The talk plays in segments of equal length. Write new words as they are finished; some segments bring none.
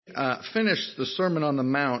Finished the Sermon on the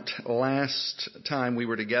Mount last time we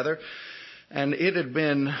were together, and it had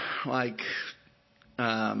been like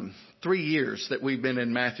 3 years that we've been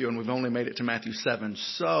in Matthew, and we've only made it to Matthew 7.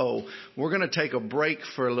 So we're going to take a break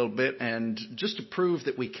for a little bit, and just to prove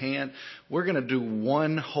that we can, we're going to do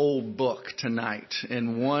one whole book tonight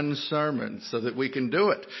in one sermon so that we can do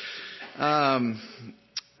it.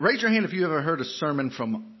 Raise your hand if you ever heard a sermon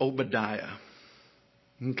from Obadiah.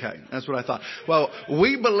 Okay, that's what I thought. Well,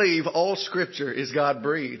 we believe all Scripture is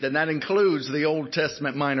God-breathed, and that includes the Old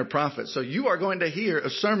Testament minor prophets. So you are going to hear a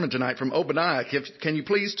sermon tonight from Obadiah. Can you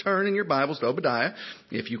please turn in your Bibles to Obadiah,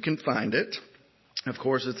 if you can find it? Of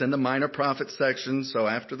course, it's in the minor prophet section, so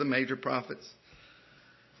after the major prophets.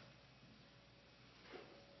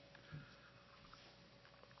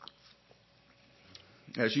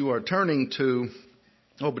 As you are turning to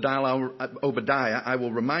Obadiah, I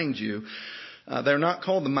will remind you, they're not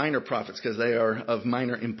called the minor prophets because they are of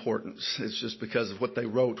minor importance. It's just because of what they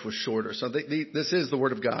wrote was shorter. So this is the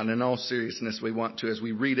Word of God. And in all seriousness, we want to, as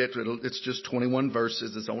we read it, it's just 21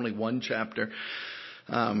 verses. It's only one chapter.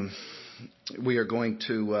 We are going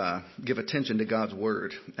to give attention to God's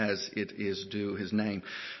Word as it is due His name.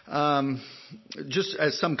 Just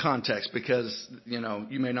as some context, because,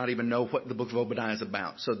 you may not even know what the book of Obadiah is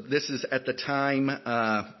about. So this is at the time,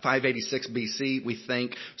 586 BC, we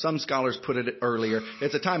think. Some scholars put it earlier.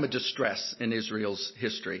 It's a time of distress in Israel's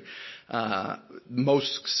history.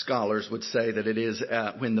 Most scholars would say that it is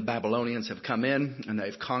when the Babylonians have come in and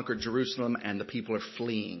they've conquered Jerusalem and the people are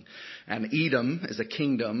fleeing. And Edom is a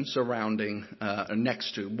kingdom surrounding,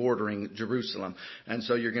 bordering Jerusalem. And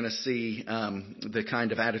so you're going to see the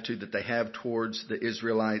kind of attitude that they have towards the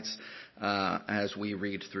Israelites as we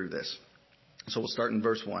read through this. So we'll start in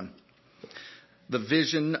verse 1. The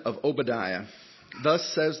vision of Obadiah. Thus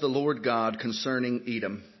says the Lord God concerning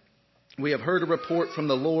Edom. We have heard a report from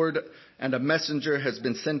the Lord, and a messenger has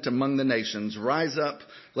been sent among the nations. Rise up,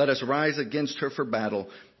 let us rise against her for battle.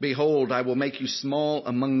 Behold, I will make you small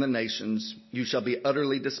among the nations. You shall be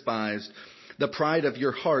utterly despised. The pride of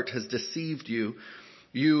your heart has deceived you,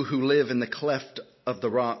 you who live in the cleft of the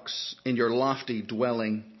rocks, in your lofty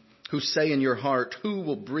dwelling, who say in your heart, who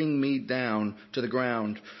will bring me down to the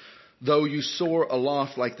ground? Though you soar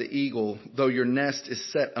aloft like the eagle, though your nest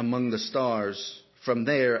is set among the stars, from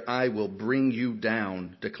there I will bring you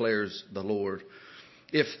down, declares the Lord.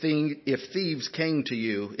 If thieves came to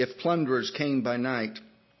you, if plunderers came by night,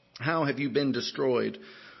 how have you been destroyed?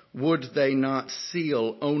 Would they not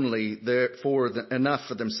seal only enough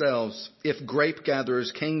for themselves? If grape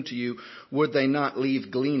gatherers came to you, would they not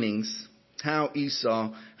leave gleanings? How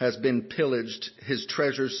Esau has been pillaged, his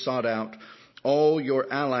treasures sought out. All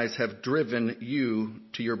your allies have driven you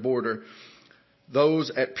to your border.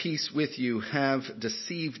 Those at peace with you have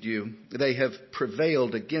deceived you. They have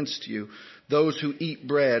prevailed against you. Those who eat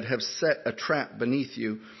bread have set a trap beneath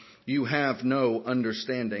you. You have no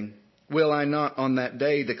understanding. Will I not on that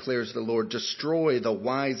day, declares the Lord, destroy the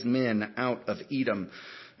wise men out of Edom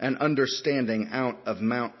and understanding out of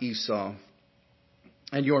Mount Esau?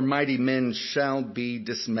 And your mighty men shall be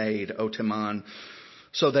dismayed, O Teman,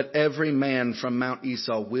 so that every man from Mount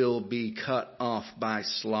Esau will be cut off by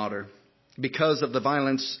slaughter. Because of the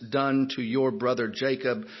violence done to your brother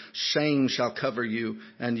Jacob, shame shall cover you,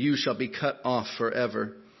 and you shall be cut off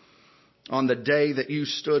forever. On the day that you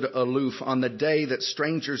stood aloof, on the day that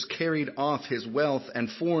strangers carried off his wealth and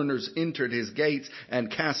foreigners entered his gates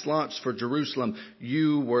and cast lots for Jerusalem,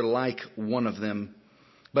 you were like one of them.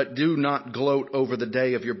 But do not gloat over the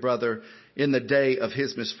day of your brother in the day of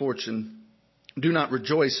his misfortune. Do not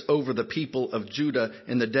rejoice over the people of Judah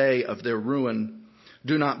in the day of their ruin.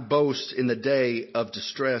 Do not boast in the day of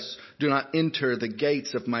distress. Do not enter the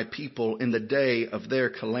gates of my people in the day of their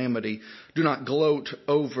calamity. Do not gloat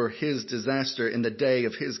over his disaster in the day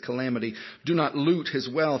of his calamity. Do not loot his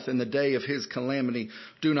wealth in the day of his calamity.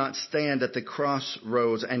 Do not stand at the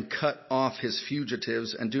crossroads and cut off his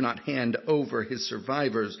fugitives, and do not hand over his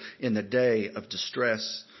survivors in the day of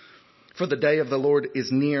distress. For the day of the Lord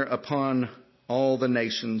is near upon all the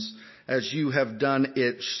nations. As you have done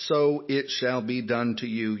it, so it shall be done to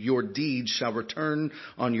you. Your deeds shall return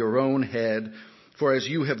on your own head. For as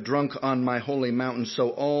you have drunk on my holy mountain, so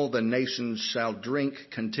all the nations shall drink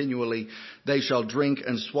continually. They shall drink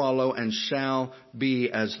and swallow and shall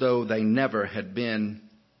be as though they never had been.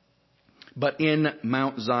 But in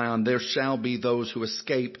Mount Zion there shall be those who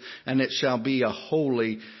escape, and it shall be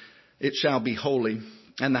holy.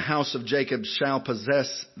 And the house of Jacob shall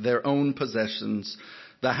possess their own possessions.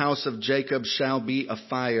 The house of Jacob shall be a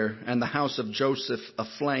fire, and the house of Joseph a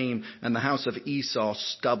flame, and the house of Esau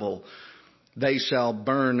stubble. They shall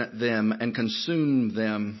burn them and consume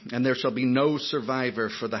them, and there shall be no survivor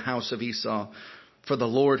for the house of Esau, for the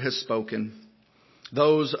Lord has spoken.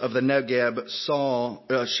 Those of the Negeb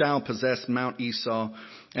shall possess Mount Esau,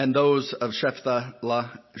 and those of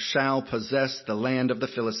Shephthalah shall possess the land of the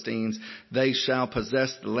Philistines. They shall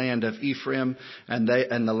possess the land of Ephraim and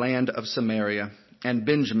the land of Samaria, and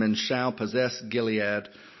Benjamin shall possess Gilead.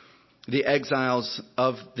 The exiles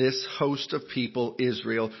of this host of people,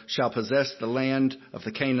 Israel, shall possess the land of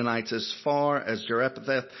the Canaanites as far as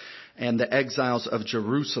Jerusalem, and the exiles of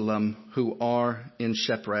Jerusalem who are in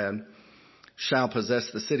Shephrad shall possess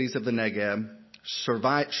the cities of the Negeb.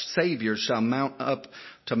 Saviors shall mount up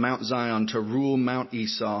to Mount Zion to rule Mount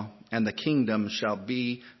Esau, and the kingdom shall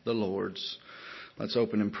be the Lord's. Let's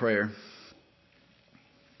open in prayer.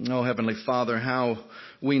 Oh, Heavenly Father, how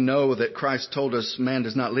we know that Christ told us man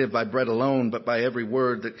does not live by bread alone, but by every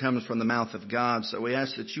word that comes from the mouth of God. So we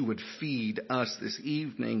ask that you would feed us this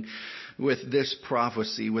evening with this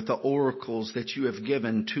prophecy, with the oracles that you have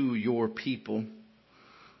given to your people.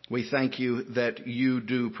 We thank you that you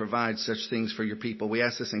do provide such things for your people. We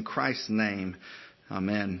ask this in Christ's name.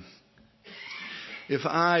 Amen. If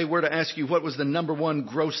I were to ask you what was the number one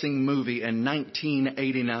grossing movie in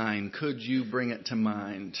 1989, could you bring it to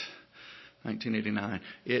mind? 1989.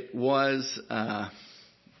 It was, I've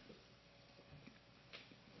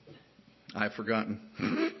forgotten.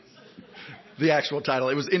 The actual title.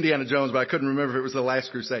 It was Indiana Jones, but I couldn't remember if it was The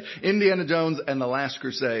Last Crusade. Indiana Jones and The Last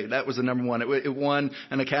Crusade. That was the number one. It won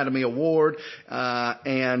an Academy Award,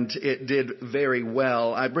 and it did very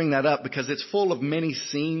well. I bring that up because it's full of many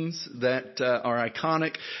scenes that are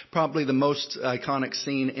iconic. Probably the most iconic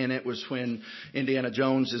scene in it was when Indiana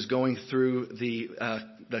Jones is going through the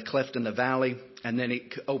cleft in the valley, and then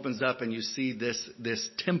it opens up and you see this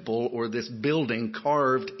temple or this building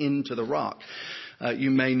carved into the rock.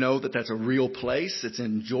 You may know that that's a real place. It's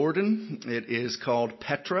in Jordan. It is called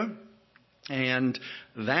Petra. And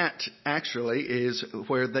that actually is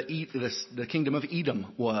where the kingdom of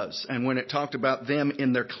Edom was. And when it talked about them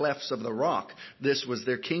in their clefts of the rock, this was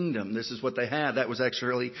their kingdom. This is what they had. That was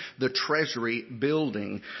actually the treasury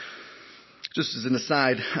building. Just as an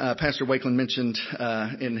aside, Pastor Wakeland mentioned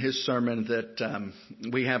in his sermon that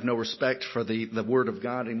we have no respect for the Word of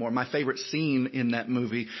God anymore. My favorite scene in that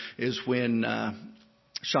movie is when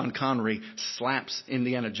Sean Connery slaps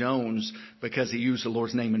Indiana Jones because he used the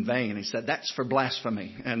Lord's name in vain. He said, that's for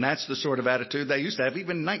blasphemy. And that's the sort of attitude they used to have.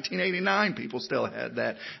 Even in 1989, people still had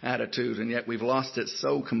that attitude, and yet we've lost it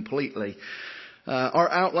so completely.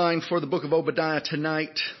 Our outline for the book of Obadiah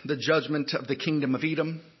tonight, the judgment of the kingdom of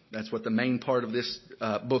Edom. That's what the main part of this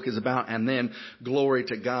book is about. And then glory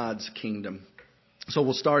to God's kingdom. So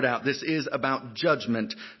we'll start out. This is about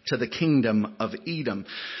judgment to the kingdom of Edom.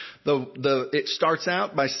 It starts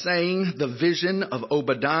out by saying the vision of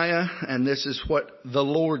Obadiah, and this is what the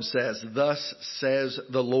Lord says. Thus says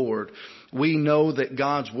the Lord. We know that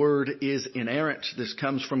God's word is inerrant. This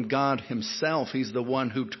comes from God himself. He's the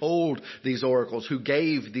one who told these oracles, who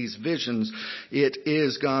gave these visions. It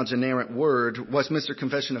is God's inerrant word. Westminster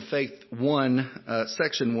Confession of Faith 1,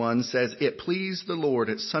 section 1 says, it pleased the Lord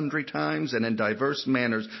at sundry times and in diverse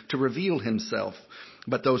manners to reveal himself.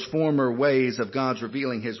 But those former ways of God's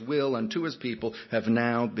revealing his will unto his people have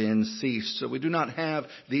now been ceased. So we do not have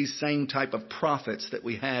these same type of prophets that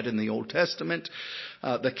we had in the Old Testament.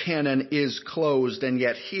 The canon is closed, and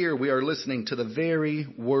yet here we are listening to the very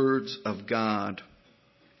words of God.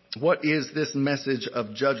 What is this message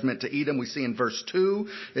of judgment to Edom? We see in verse 2,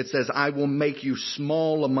 it says, I will make you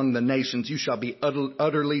small among the nations. You shall be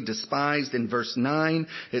utterly despised. In verse 9,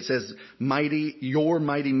 it says, your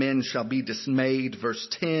mighty men shall be dismayed. Verse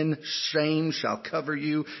 10, shame shall cover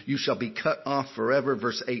you. You shall be cut off forever.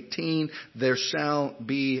 Verse 18, there shall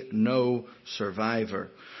be no survivor.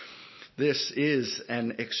 This is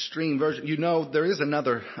an extreme version. You know, there is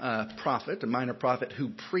another prophet, a minor prophet,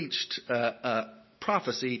 who preached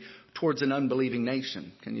prophecy towards an unbelieving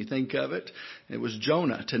nation. Can you think of it? It was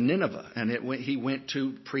Jonah to Nineveh, and he went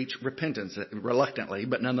to preach repentance, reluctantly,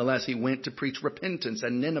 but nonetheless he went to preach repentance,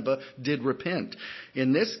 and Nineveh did repent.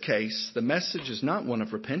 In this case, the message is not one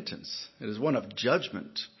of repentance. It is one of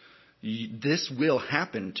judgment. This will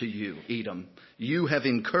happen to you, Edom. You have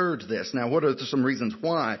incurred this. Now, what are some reasons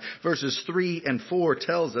why? Verses 3 and 4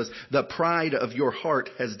 tells us, the pride of your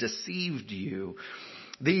heart has deceived you.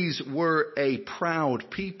 These were a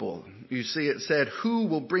proud people. You see, it said, who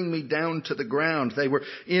will bring me down to the ground? They were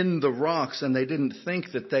in the rocks, and they didn't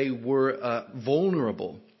think that they were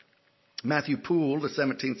vulnerable. Matthew Poole, the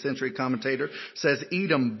 17th century commentator, says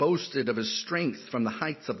Edom boasted of his strength from the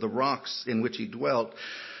heights of the rocks in which he dwelt.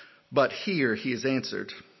 But here he is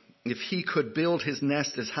answered. if he could build his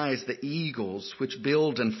nest as high as the eagles, which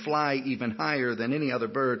build and fly even higher than any other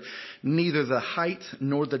bird, neither the height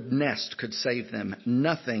nor the nest could save them.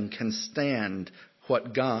 Nothing can stand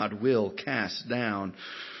what God will cast down.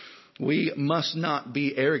 We must not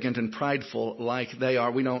be arrogant and prideful like they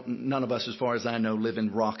are. None of us, as far as I know, live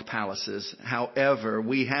in rock palaces. However,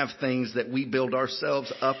 we have things that we build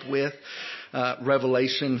ourselves up with.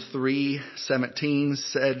 Revelation 3:17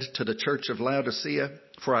 said to the church of Laodicea,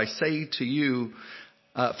 "For I say to you,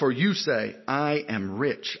 for you say, I am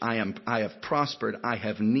rich, I have prospered, I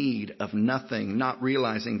have need of nothing, not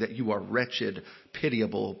realizing that you are wretched,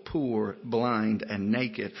 pitiable, poor, blind, and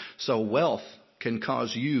naked." So wealth can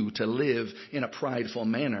cause you to live in a prideful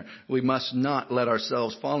manner. We must not let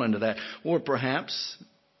ourselves fall into that. Or perhaps,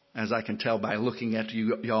 as I can tell by looking at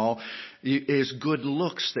y'all, is good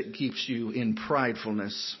looks that keeps you in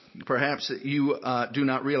pridefulness. Perhaps you do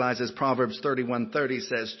not realize, as Proverbs 31:30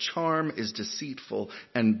 says, charm is deceitful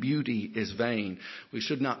and beauty is vain. We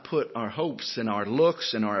should not put our hopes in our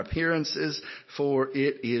looks and our appearances, for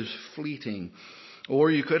it is fleeting.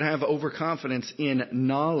 Or you could have overconfidence in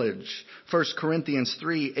knowledge. 1 Corinthians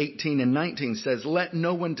 3:18 and 19 says, "Let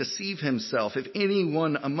no one deceive himself. If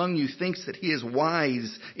anyone among you thinks that he is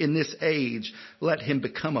wise in this age, let him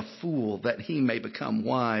become a fool, that he may become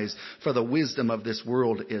wise. For the wisdom of this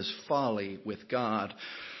world is folly with God."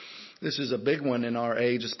 This is a big one in our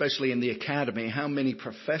age, especially in the academy. How many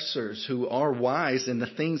professors who are wise in the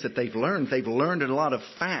things that they've learned a lot of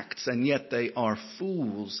facts, and yet they are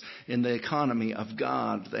fools in the economy of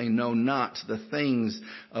God. They know not the things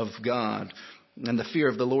of God. And the fear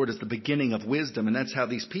of the Lord is the beginning of wisdom. And that's how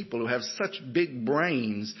these people who have such big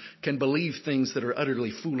brains can believe things that are utterly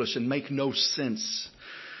foolish and make no sense.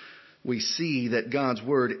 We see that God's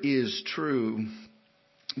word is true.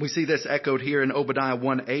 We see this echoed here in Obadiah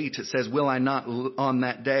 1:8. It says, "Will I not on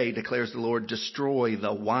that day, declares the Lord, destroy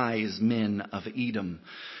the wise men of Edom?"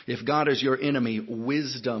 If God is your enemy,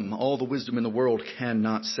 wisdom, all the wisdom in the world,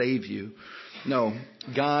 cannot save you. No,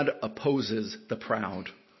 God opposes the proud.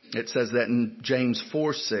 It says that in James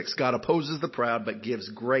 4:6, God opposes the proud but gives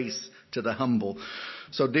grace to the humble.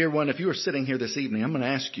 So dear one, if you are sitting here this evening, I'm going to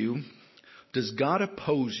ask you, does God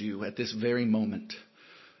oppose you at this very moment?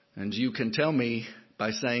 And you can tell me by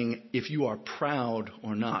saying if you are proud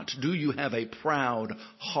or not. Do you have a proud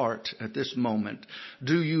heart at this moment?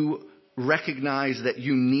 Do you recognize that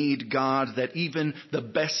you need God, that even the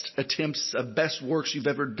best attempts, best works you've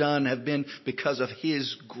ever done have been because of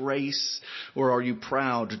His grace? Or are you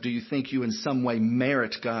proud? Do you think you in some way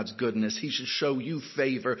merit God's goodness? He should show you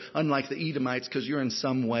favor, unlike the Edomites, because you're in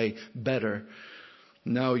some way better.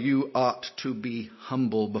 No, you ought to be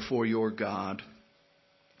humble before your God.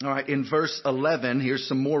 All right, in verse 11, here's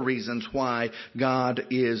some more reasons why God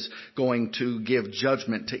is going to give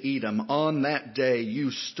judgment to Edom. "On that day you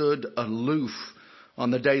stood aloof, on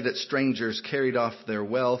the day that strangers carried off their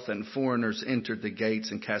wealth and foreigners entered the gates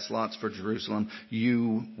and cast lots for Jerusalem.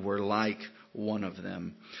 You were like one of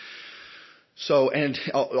them." So, and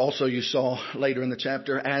also you saw later in the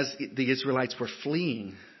chapter, as the Israelites were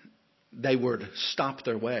fleeing, they would stop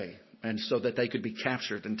their way, and so that they could be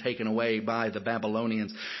captured and taken away by the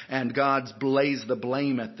Babylonians. And God blazed the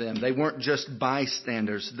blame at them. They weren't just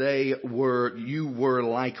bystanders. You were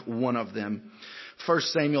like one of them.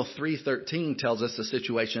 1 Samuel 3:13 tells us a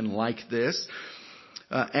situation like this.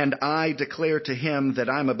 "And I declare to him that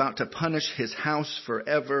I'm about to punish his house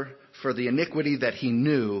forever for the iniquity that he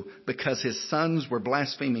knew, because his sons were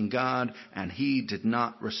blaspheming God, and he did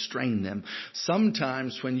not restrain them."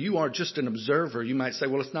 Sometimes when you are just an observer, you might say,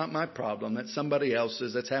 well, it's not my problem. That's somebody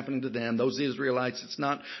else's. That's happening to them. Those Israelites, it's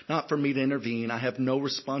not for me to intervene. I have no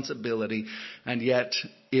responsibility. And yet,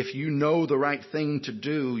 if you know the right thing to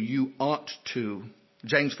do, you ought to.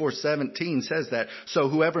 James 4:17 says that. "So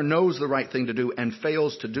whoever knows the right thing to do and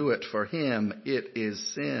fails to do it, for him it is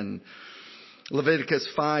sin." Leviticus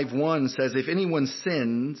 5:1 says, "If anyone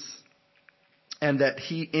sins, and that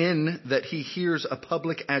he hears a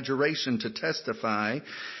public adjuration to testify,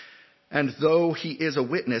 and though he is a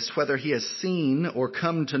witness, whether he has seen or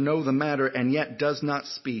come to know the matter and yet does not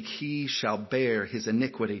speak, he shall bear his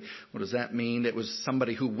iniquity." What does that mean? It was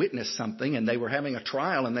somebody who witnessed something, and they were having a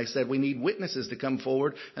trial, and they said, "We need witnesses to come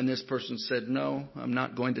forward." And this person said, "No, I'm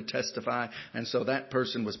not going to testify." And so that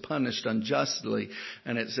person was punished unjustly.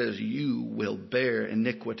 And it says, "You will bear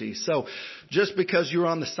iniquity." So just because you're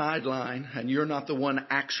on the sideline and you're not the one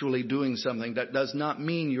actually doing something, that does not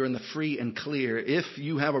mean you're in the free and clear. If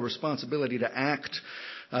you have a responsibility to act,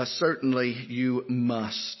 certainly you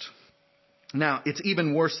must. Now, it's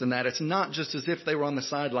even worse than that. It's not just as if they were on the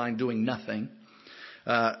sideline doing nothing.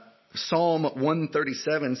 Psalm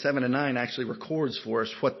 137, 7 and 9 actually records for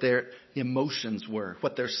us what their emotions were,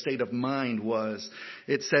 what their state of mind was.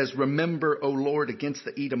 It says, remember, O Lord, against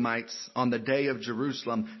the Edomites on the day of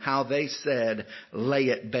Jerusalem, how they said, lay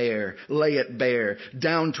it bare,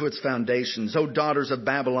 down to its foundations. O daughters of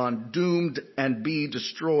Babylon, doomed and be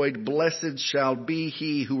destroyed. Blessed shall be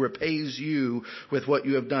he who repays you with what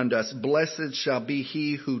you have done to us. Blessed shall be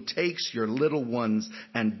he who takes your little ones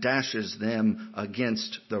and dashes them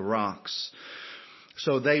against the rocks.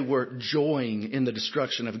 So they were joying in the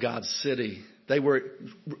destruction of God's city. They were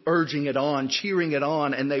urging it on, cheering it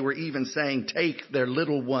on, and they were even saying, take their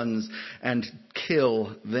little ones and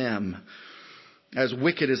kill them. As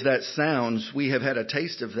wicked as that sounds, we have had a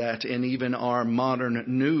taste of that in even our modern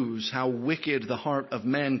news, how wicked the heart of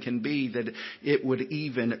man can be, that it would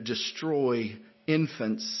even destroy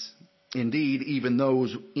infants, indeed, even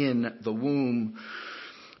those in the womb.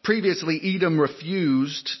 Previously, Edom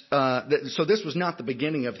refused, so this was not the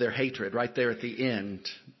beginning of their hatred right there at the end.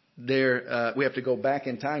 We have to go back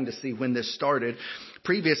in time to see when this started.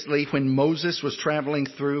 Previously, when Moses was traveling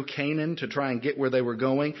through Canaan to try and get where they were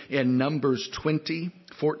going, in Numbers 20,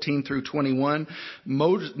 14 through 21,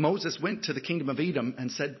 Moses went to the kingdom of Edom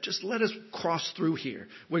and said, just let us cross through here.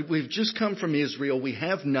 We've just come from Israel. We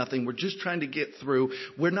have nothing. We're just trying to get through.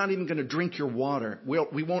 We're not even going to drink your water.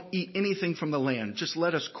 We won't eat anything from the land. Just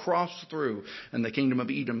let us cross through. And the kingdom of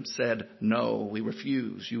Edom said, no, we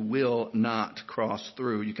refuse. You will not cross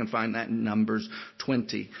through. You can find that in Numbers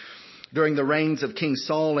 20. During the reigns of King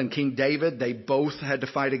Saul and King David, they both had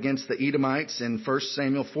to fight against the Edomites in 1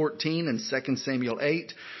 Samuel 14 and 2 Samuel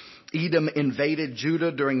 8. Edom invaded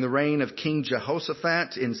Judah during the reign of King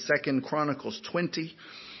Jehoshaphat in 2 Chronicles 20.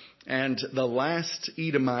 And the last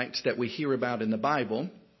Edomite that we hear about in the Bible,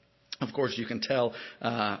 of course you can tell,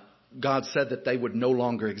 God said that they would no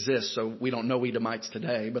longer exist, so we don't know Edomites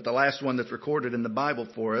today. But the last one that's recorded in the Bible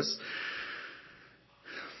for us,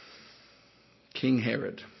 King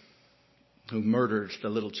Herod, who murdered the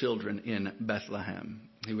little children in Bethlehem.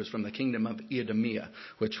 He was from the kingdom of Edomiah,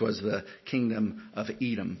 which was the kingdom of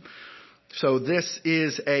Edom. So this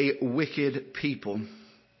is a wicked people,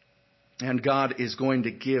 and God is going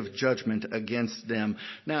to give judgment against them.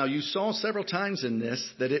 Now, you saw several times in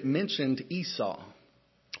this that it mentioned Esau.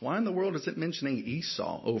 Why in the world is it mentioning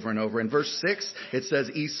Esau over and over? In verse 6, it says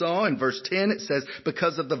Esau. In verse 10, it says,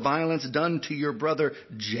 because of the violence done to your brother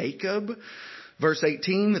Jacob. Verse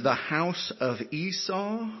 18, the house of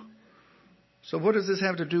Esau. So what does this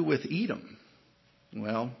have to do with Edom?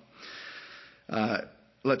 Well,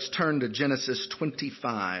 let's turn to Genesis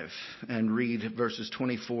 25 and read verses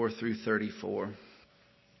 24 through 34.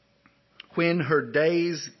 When her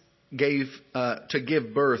days to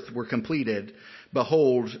give birth were completed,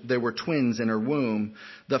 behold, there were twins in her womb.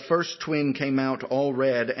 The first twin came out all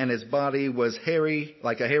red, and his body was hairy,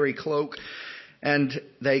 like a hairy cloak. And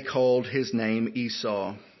they called his name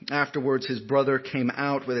Esau. Afterwards, his brother came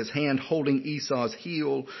out with his hand holding Esau's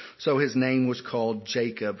heel, so his name was called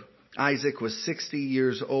Jacob. Isaac was 60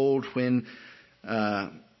 years old when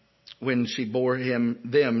she bore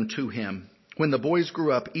them to him. When the boys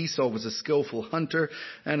grew up, Esau was a skillful hunter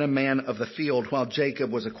and a man of the field, while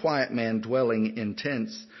Jacob was a quiet man dwelling in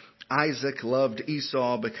tents. Isaac loved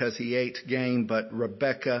Esau because he ate game, but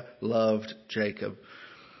Rebekah loved Jacob.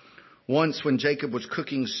 Once when Jacob was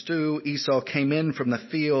cooking stew, Esau came in from the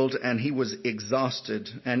field and he was exhausted.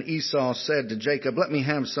 And Esau said to Jacob, let me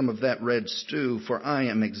have some of that red stew, for I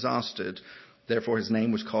am exhausted. Therefore his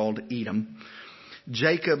name was called Edom.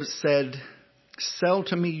 Jacob said, sell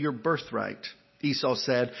to me your birthright. Esau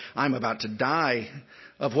said, I'm about to die.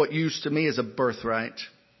 Of what use to me is a birthright?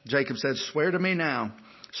 Jacob said, swear to me now.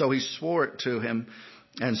 So he swore it to him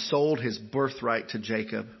and sold his birthright to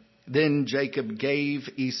Jacob. Then Jacob gave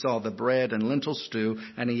Esau the bread and lentil stew,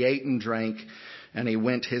 and he ate and drank, and he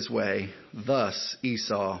went his way. Thus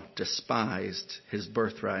Esau despised his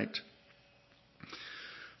birthright.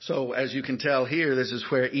 So as you can tell here, this is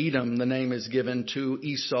where Edom, the name is given to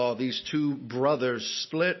Esau. These two brothers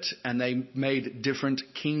split, and they made different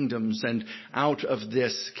kingdoms, and out of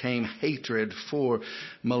this came hatred for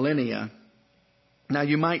millennia. Now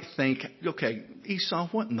you might think, okay, Esau,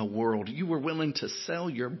 what in the world? You were willing to sell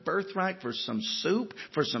your birthright for some soup,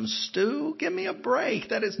 for some stew? Give me a break.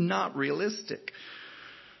 That is not realistic.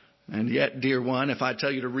 And yet, dear one, if I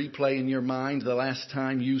tell you to replay in your mind the last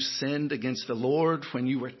time you sinned against the Lord, when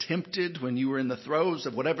you were tempted, when you were in the throes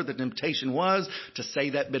of whatever the temptation was, to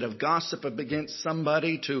say that bit of gossip against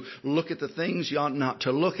somebody, to look at the things you ought not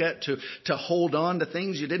to look at, to hold on to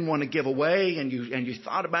things you didn't want to give away, and you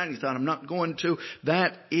thought about it, you thought, I'm not going to.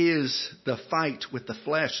 That is the fight with the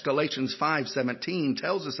flesh. Galatians 5:17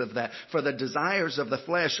 tells us of that. For the desires of the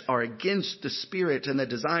flesh are against the Spirit, and the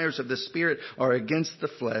desires of the Spirit are against the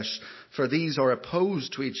flesh. For these are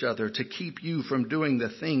opposed to each other to keep you from doing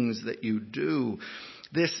the things that you do.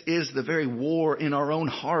 This is the very war in our own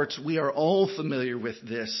hearts. We are all familiar with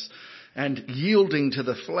this. And yielding to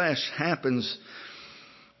the flesh happens.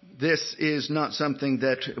 This is not something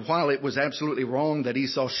that, while it was absolutely wrong that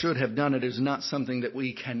Esau should have done it, is not something that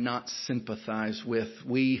we cannot sympathize with.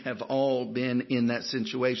 We have all been in that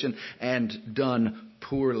situation and done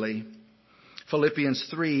poorly. Philippians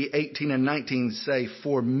 3:18 and 19 say,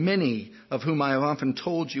 For many of whom I have often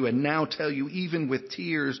told you and now tell you, even with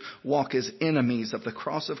tears, walk as enemies of the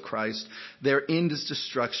cross of Christ. Their end is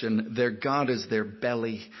destruction. Their God is their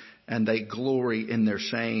belly, and they glory in their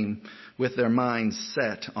shame, with their minds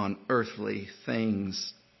set on earthly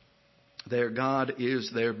things. Their God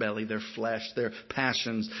is their belly, their flesh, their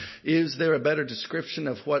passions. Is there a better description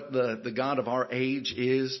of what the God of our age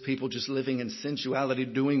is? People just living in sensuality,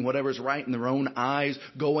 doing whatever's right in their own eyes,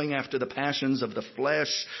 going after the passions of the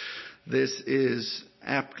flesh. This is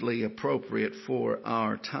aptly appropriate for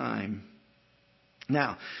our time.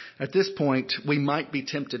 Now, at this point, we might be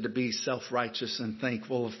tempted to be self-righteous and think,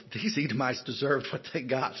 well, if these Edomites deserved what they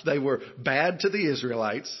got. They were bad to the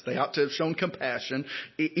Israelites. They ought to have shown compassion.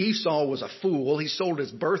 Esau was a fool. He sold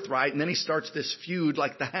his birthright, and then he starts this feud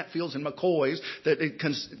like the Hatfields and McCoys that it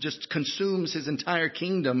just consumes his entire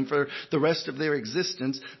kingdom for the rest of their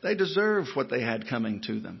existence. They deserved what they had coming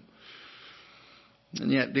to them. And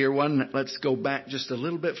yet, dear one, let's go back just a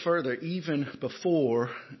little bit further, even before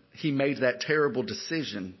he made that terrible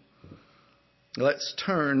decision. Let's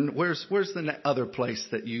turn, where's the other place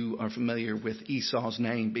that you are familiar with Esau's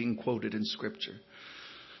name being quoted in Scripture?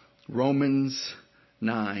 Romans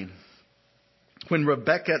 9. When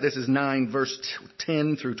Rebekah, this is 9 verse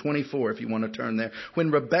 10 through 24 if you want to turn there. When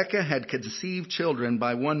Rebekah had conceived children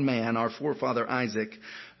by one man, our forefather Isaac,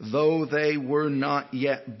 though they were not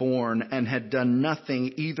yet born and had done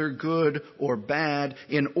nothing either good or bad,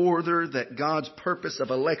 in order that God's purpose of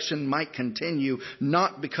election might continue,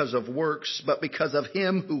 not because of works, but because of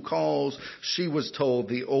him who calls, she was told,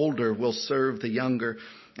 the older will serve the younger.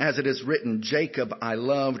 As it is written, Jacob I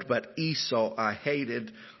loved, but Esau I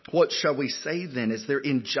hated. What shall we say then? Is there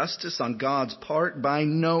injustice on God's part? By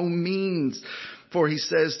no means. For he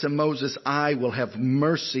says to Moses, I will have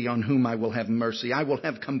mercy on whom I will have mercy. I will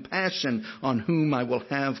have compassion on whom I will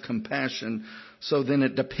have compassion. So then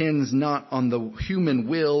it depends not on the human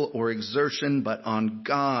will or exertion, but on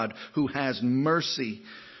God who has mercy.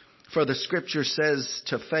 For the Scripture says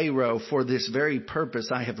to Pharaoh, for this very purpose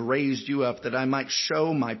I have raised you up, that I might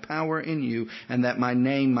show my power in you, and that my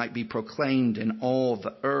name might be proclaimed in all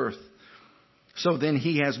the earth. So then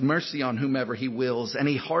he has mercy on whomever he wills, and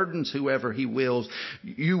he hardens whoever he wills.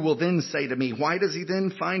 You will then say to me, why does he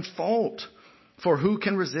then find fault? For who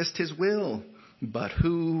can resist his will? But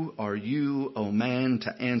who are you, O man,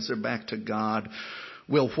 to answer back to God?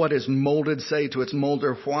 Will what is molded say to its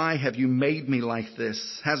molder, why have you made me like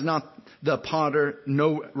this? Has not the potter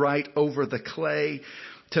no right over the clay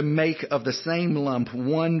to make of the same lump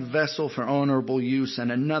one vessel for honorable use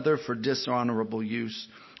and another for dishonorable use?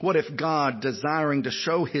 What if God, desiring to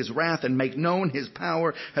show his wrath and make known his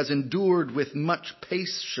power, has endured with much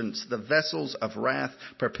patience the vessels of wrath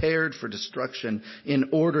prepared for destruction, in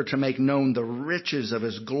order to make known the riches of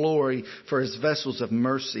his glory for his vessels of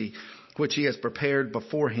mercy, which he has prepared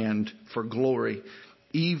beforehand for glory,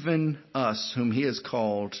 even us whom he has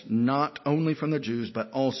called, not only from the Jews,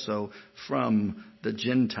 but also from the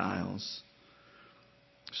Gentiles.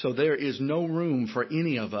 So there is no room for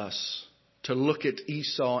any of us to look at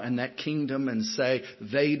Esau and that kingdom and say,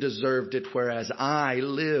 they deserved it, whereas I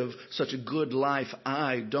live such a good life,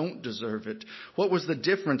 I don't deserve it. What was the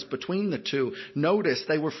difference between the two? Notice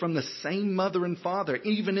they were from the same mother and father,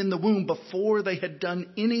 even in the womb, before they had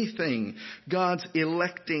done anything. God's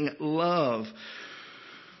electing love.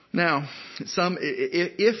 Now,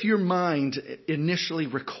 if your mind initially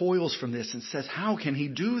recoils from this and says, how can he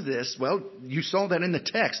do this? Well, you saw that in the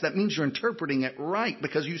text. That means you're interpreting it right,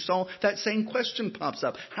 because you saw that same question pops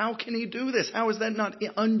up. How can he do this? How is that not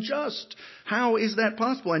unjust? How is that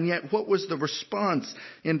possible? And yet, what was the response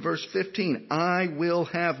in verse 15? I will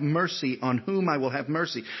have mercy on whom I will have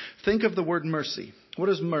mercy. Think of the word mercy. What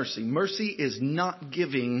is mercy? Mercy is not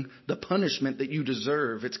giving the punishment that you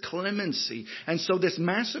deserve. It's clemency. And so this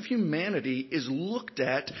mass of humanity is looked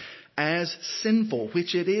at as sinful,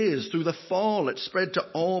 which it is. Through the fall, it spread to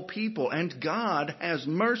all people. And God has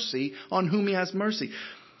mercy on whom he has mercy.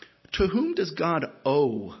 To whom does God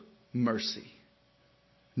owe mercy?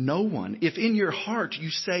 No one. If in your heart you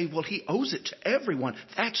say, well, he owes it to everyone,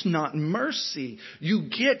 that's not mercy. You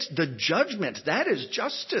get the judgment. That is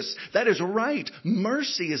justice. That is right.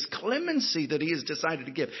 Mercy is clemency that he has decided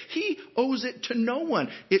to give. He owes it to no one.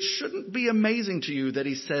 It shouldn't be amazing to you that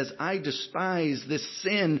he says, I despise this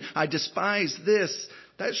sin. I despise this.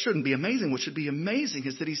 That shouldn't be amazing. What should be amazing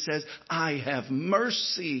is that he says, I have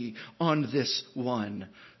mercy on this one.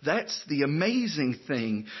 That's the amazing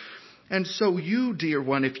thing. And so you, dear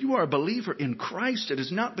one, if you are a believer in Christ, it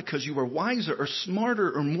is not because you are wiser or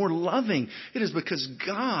smarter or more loving. It is because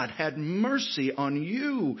God had mercy on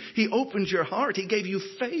you. He opened your heart. He gave you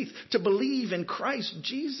faith to believe in Christ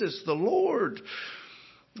Jesus the Lord.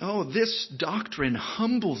 Oh, this doctrine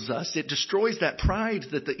humbles us. It destroys that pride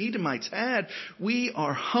that the Edomites had. We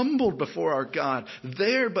are humbled before our God.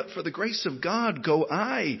 There, but for the grace of God, go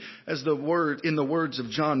I, as in the words of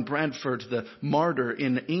John Bradford, the martyr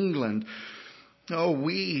in England. Oh,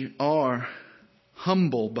 we are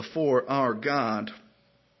humble before our God.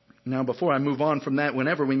 Now, before I move on from that,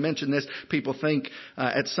 whenever we mention this, people think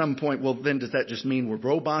at some point, well, then does that just mean we're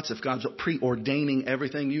robots if God's preordaining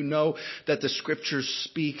everything? You know that the scriptures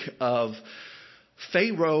speak of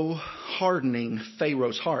Pharaoh hardening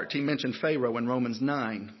Pharaoh's heart. He mentioned Pharaoh in Romans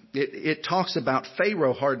 9. It talks about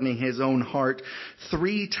Pharaoh hardening his own heart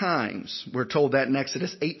 3 times. We're told that in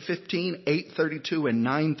Exodus 8:15, 8:32, and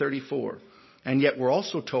 9:34. And yet we're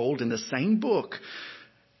also told in the same book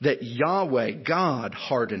that Yahweh, God,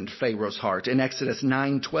 hardened Pharaoh's heart in Exodus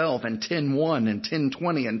 9:12 and 10:1 and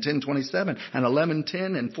 10:20 and 10:27 and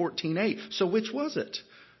 11:10 and 14:8. So which was it?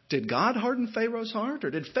 Did God harden Pharaoh's heart or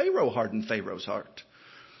did Pharaoh harden Pharaoh's heart?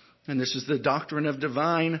 And this is the doctrine of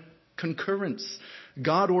divine concurrence.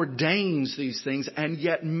 God ordains these things, and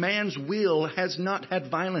yet man's will has not had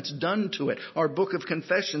violence done to it. Our Book of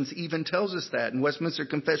Confessions even tells us that in Westminster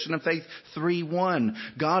Confession of Faith 3:1.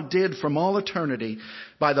 God did from all eternity,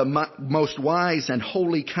 by the most wise and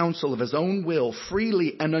holy counsel of his own will,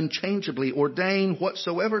 freely and unchangeably ordain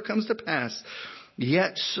whatsoever comes to pass.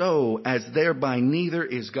 Yet so, as thereby neither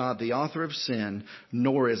is God the author of sin,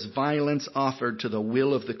 nor is violence offered to the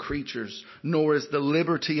will of the creatures, nor is the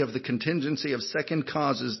liberty of the contingency of second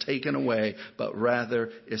causes taken away, but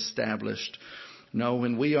rather established. No,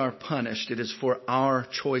 when we are punished, it is for our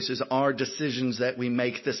choices, our decisions that we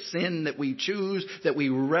make, the sin that we choose, that we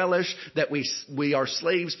relish, that we are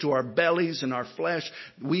slaves to our bellies and our flesh.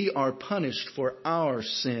 We are punished for our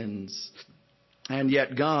sins. And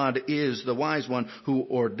yet God is the wise one who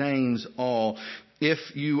ordains all. If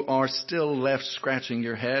you are still left scratching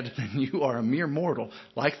your head, then you are a mere mortal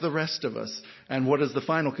like the rest of us. And what is the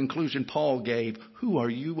final conclusion Paul gave? Who are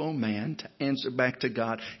you, O man, to answer back to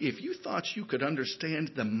God? If you thought you could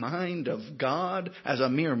understand the mind of God as a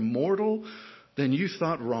mere mortal, then you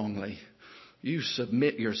thought wrongly. You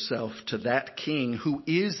submit yourself to that King who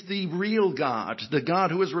is the real God, the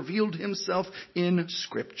God who has revealed himself in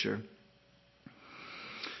Scripture.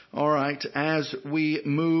 All right, as we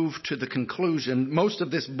move to the conclusion, most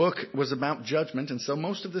of this book was about judgment, and so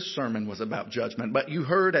most of this sermon was about judgment. But you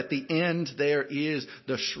heard at the end there is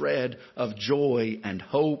the shred of joy and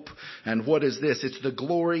hope. And what is this? It's the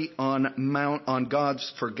glory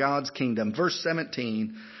for God's kingdom. Verse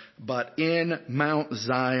 17. But in Mount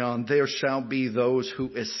Zion there shall be those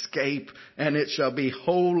who escape, and it shall be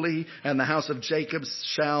holy, and the house of Jacob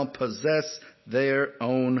shall possess their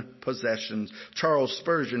own possessions. Charles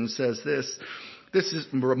Spurgeon says this is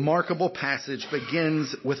a remarkable passage,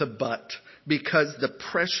 begins with a but, because the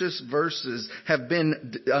precious verses have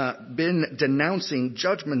been denouncing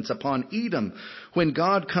judgments upon Edom. When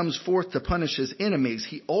God comes forth to punish his enemies,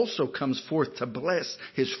 he also comes forth to bless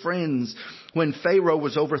his friends. When Pharaoh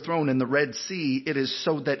was overthrown in the Red Sea, it is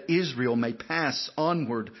so that Israel may pass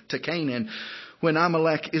onward to Canaan. When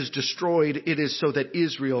Amalek is destroyed, it is so that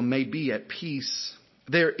Israel may be at peace.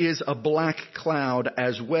 There is a black cloud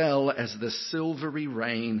as well as the silvery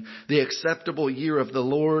rain. The acceptable year of the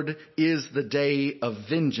Lord is the day of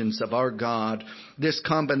vengeance of our God. This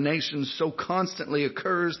combination so constantly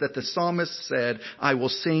occurs that the psalmist said, I will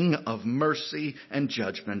sing of mercy and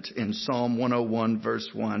judgment in Psalm 101 verse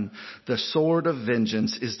 1. The sword of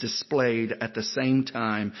vengeance is displayed at the same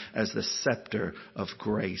time as the scepter of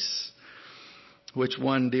grace. Which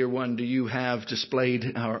one, dear one, do you have displayed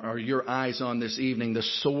or your eyes on this evening? The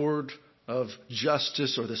sword of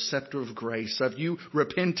justice or the scepter of grace? Have you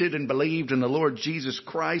repented and believed in the Lord Jesus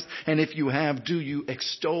Christ? And if you have, do you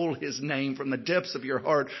extol His name from the depths of your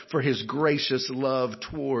heart for His gracious love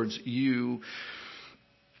towards you?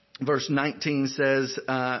 Verse 19 says,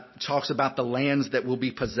 talks about the lands that will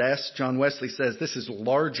be possessed. John Wesley says this is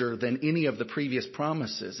larger than any of the previous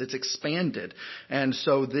promises. It's expanded. And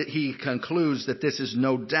so he concludes that this is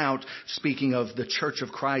no doubt speaking of the Church of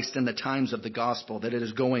Christ in the times of the gospel, that it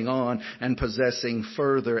is going on and possessing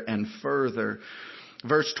further and further.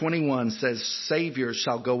 Verse 21 says, Saviors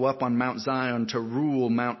shall go up on Mount Zion to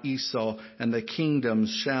rule Mount Esau, and the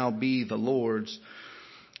kingdoms shall be the Lord's.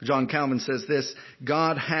 John Calvin says this,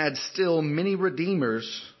 God had still many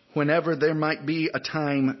redeemers whenever there might be a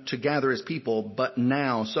time to gather His people, but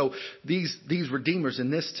now. So these redeemers in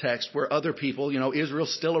this text were other people.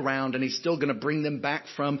 Israel's still around, and He's still going to bring them back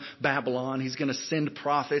from Babylon. He's going to send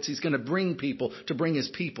prophets. He's going to bring people, to bring His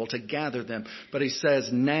people, to gather them. But He says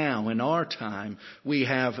now, in our time, we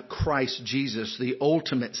have Christ Jesus, the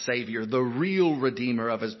ultimate Savior, the real Redeemer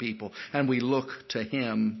of His people, and we look to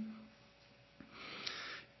Him.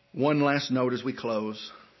 One last note as we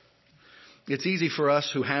close. It's easy for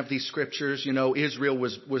us who have these scriptures. Israel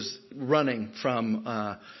was running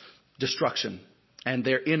from destruction, and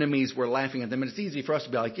their enemies were laughing at them. And it's easy for us to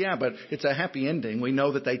be like, yeah, but it's a happy ending. We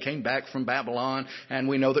know that they came back from Babylon, and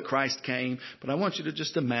we know that Christ came. But I want you to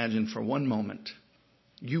just imagine for one moment,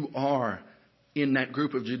 you are in that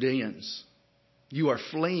group of Judeans. You are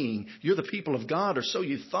fleeing. You're the people of God, or so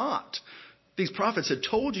you thought. These prophets had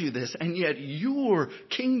told you this, and yet your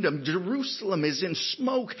kingdom, Jerusalem, is in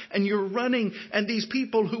smoke, and you're running. And these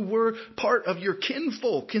people who were part of your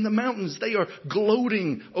kinfolk in the mountains, they are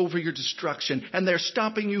gloating over your destruction, and they're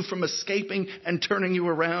stopping you from escaping and turning you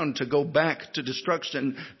around to go back to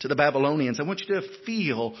destruction to the Babylonians. I want you to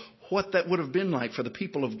feel what that would have been like for the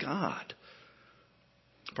people of God.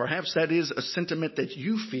 Perhaps that is a sentiment that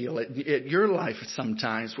you feel at your life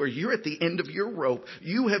sometimes, where you're at the end of your rope.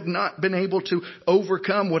 You have not been able to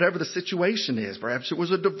overcome whatever the situation is. Perhaps it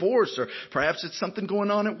was a divorce, or perhaps it's something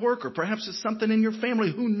going on at work, or perhaps it's something in your family.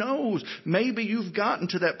 Who knows? Maybe you've gotten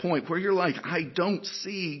to that point where you're like, I don't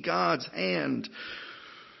see God's hand.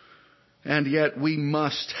 And yet we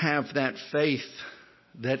must have that faith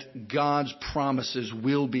that God's promises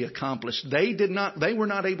will be accomplished. They were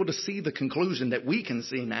not able to see the conclusion that we can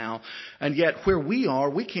see now. And yet where we are,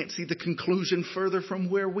 we can't see the conclusion further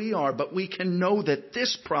from where we are. But we can know that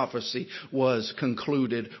this prophecy was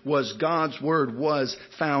concluded, was God's word, was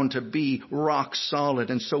found to be rock solid.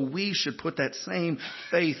 And so we should put that same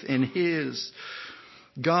faith in His.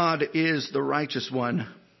 God is the righteous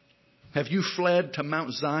one. Have you fled to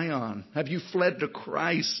Mount Zion? Have you fled to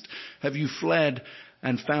Christ? Have you fled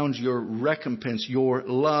and found your recompense, your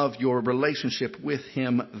love, your relationship with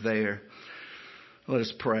Him there? Let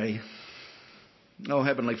us pray. Oh,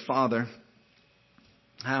 Heavenly Father,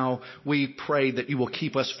 how we pray that You will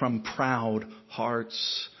keep us from proud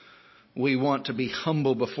hearts. We want to be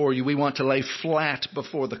humble before You. We want to lay flat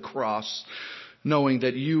before the cross, knowing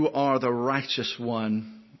that You are the righteous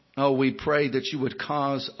one. Oh, we pray that You would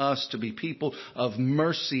cause us to be people of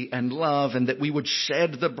mercy and love, and that we would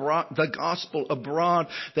shed the gospel abroad,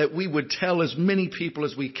 that we would tell as many people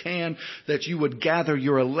as we can, that You would gather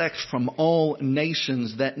Your elect from all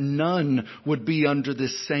nations, that none would be under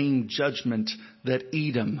this same judgment that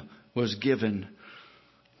Edom was given.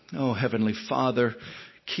 Oh, Heavenly Father,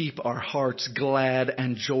 keep our hearts glad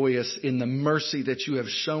and joyous in the mercy that You have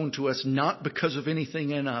shown to us, not because of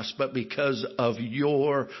anything in us, but because of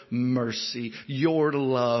Your mercy, Your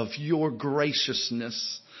love, Your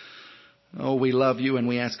graciousness. Oh, we love You, and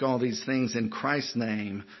we ask all these things in Christ's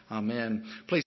name. Amen. Please